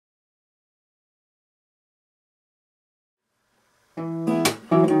I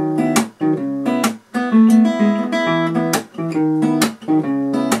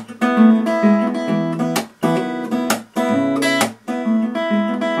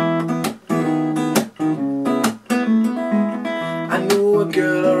know a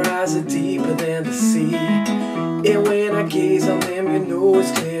girl, her eyes are deeper than the sea, and when I gaze on them, you know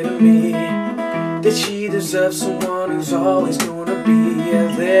it's clear to me that she deserves someone who's always gonna be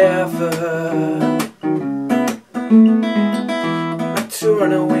there for her. Like to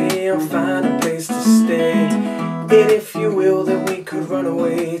run away and find a place to stay, and if you will, then we could run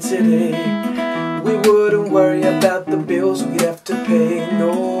away today. We wouldn't worry about the bills we'd have to pay,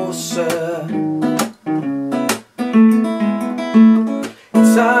 no sir.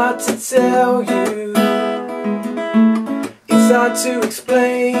 It's hard to tell you, it's hard to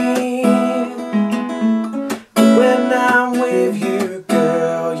explain, but when I'm with you,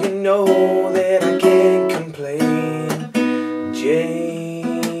 girl, you know that I can't complain, Jane.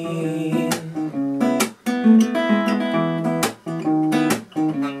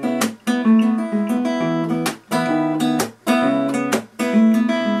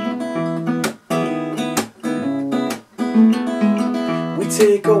 We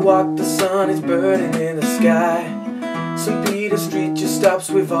take a walk, the sun is burning in the sky. St. Peter Street just stops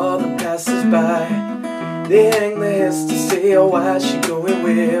with all the passers-by. They hang their heads to say, oh, why is she going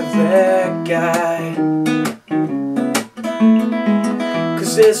with that guy?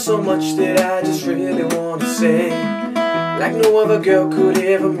 Cause there's so much that I just really want to say, like no other girl could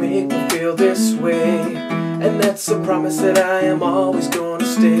ever make me feel this way. And that's a promise that I am always gonna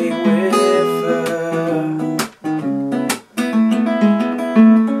stay with her.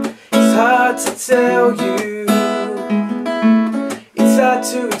 It's hard to tell you, it's hard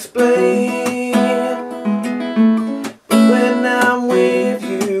to explain, but when I'm with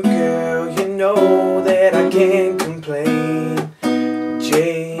you, girl, you know that I can't complain,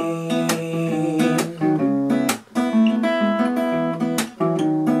 Jane.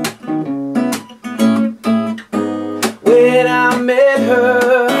 When I met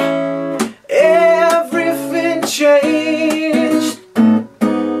her, everything changed.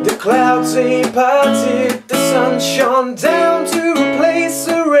 The clouds ain't parted, the sun shone down to replace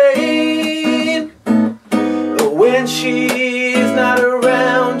the rain. When she's not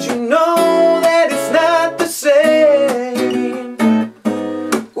around, you know that it's not the same.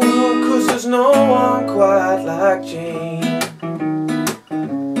 Ooh, cause there's no one quite like Jane,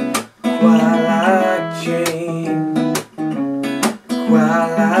 quite like Jane, quite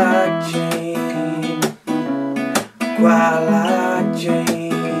like